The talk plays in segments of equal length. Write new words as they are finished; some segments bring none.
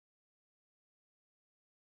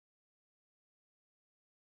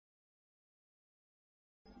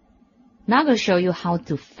Now I'm going to show you how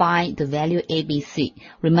to find the value ABC.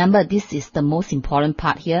 Remember, this is the most important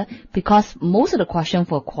part here because most of the question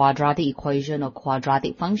for quadratic equation or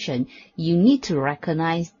quadratic function, you need to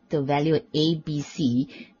recognize the value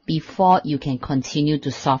ABC before you can continue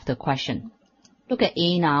to solve the question. Look at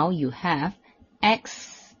A now. You have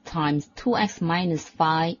x times 2x minus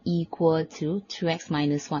 5 equal to 2x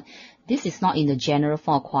minus 1. This is not in the general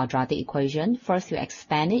form of quadratic equation. First, you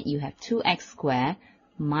expand it. You have 2x squared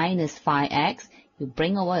minus 5x, you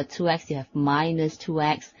bring over the 2x, you have minus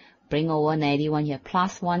 2x, bring over negative 1, you have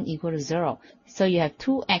plus 1 equal to 0. So you have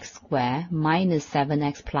 2x squared minus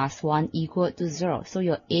 7x plus 1 equal to 0. So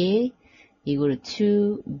your A equal to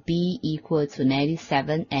 2, B equal to negative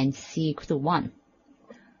 7, and C equal to 1.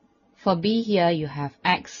 For B here, you have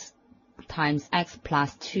x times x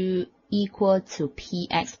plus 2 equal to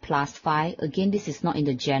px plus 5. Again, this is not in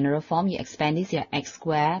the general form. You expand this, you have x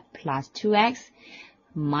squared plus 2x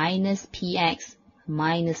minus px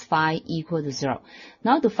minus 5 equal to 0.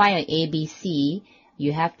 Now to find your ABC,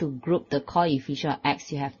 you have to group the coefficient of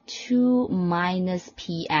x. You have 2 minus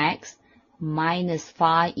px minus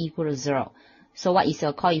 5 equal to 0. So what is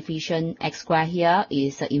your coefficient? X squared here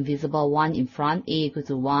is the invisible 1 in front, A equal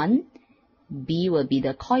to 1. B will be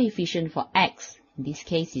the coefficient for x. In this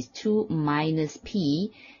case is 2 minus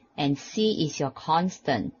p, and C is your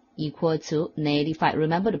constant, equal to negative 5.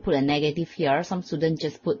 Remember to put a negative here. Some students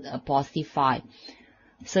just put a positive 5.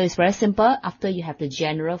 So it's very simple. After you have the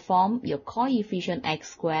general form, your coefficient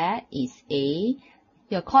x squared is A,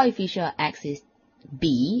 your coefficient of x is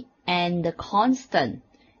B, and the constant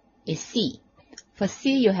is C. For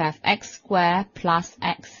C, you have x squared plus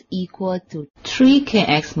x equal to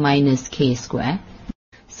 3kx minus k squared.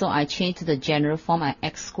 So I change to the general form of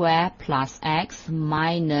x squared plus x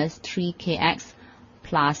minus 3kx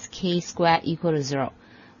plus k squared equal to 0.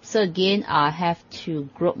 So again, I have to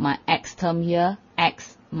group my x term here.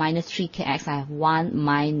 X minus 3kx, I have 1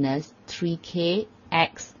 minus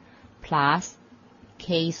 3kx plus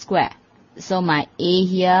k squared. So my A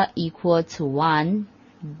here equal to 1,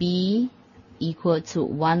 B equal to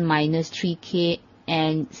 1 minus 3k,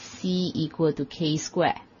 and C equal to k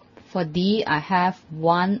squared. For D, I have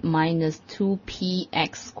 1 minus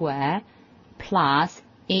 2px squared plus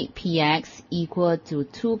 8px equal to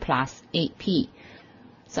 2 plus 8p.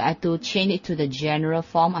 So I have to change it to the general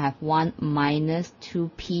form. I have 1 minus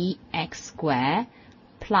 2px squared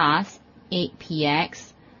plus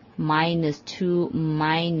 8px minus 2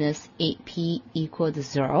 minus 8p equal to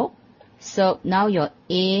 0. So now your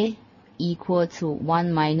A equal to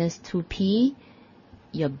 1 minus 2p,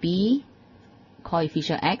 your B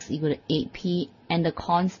coefficient x equal to 8p, and the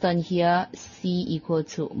constant here C equal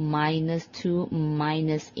to minus 2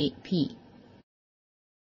 minus 8p.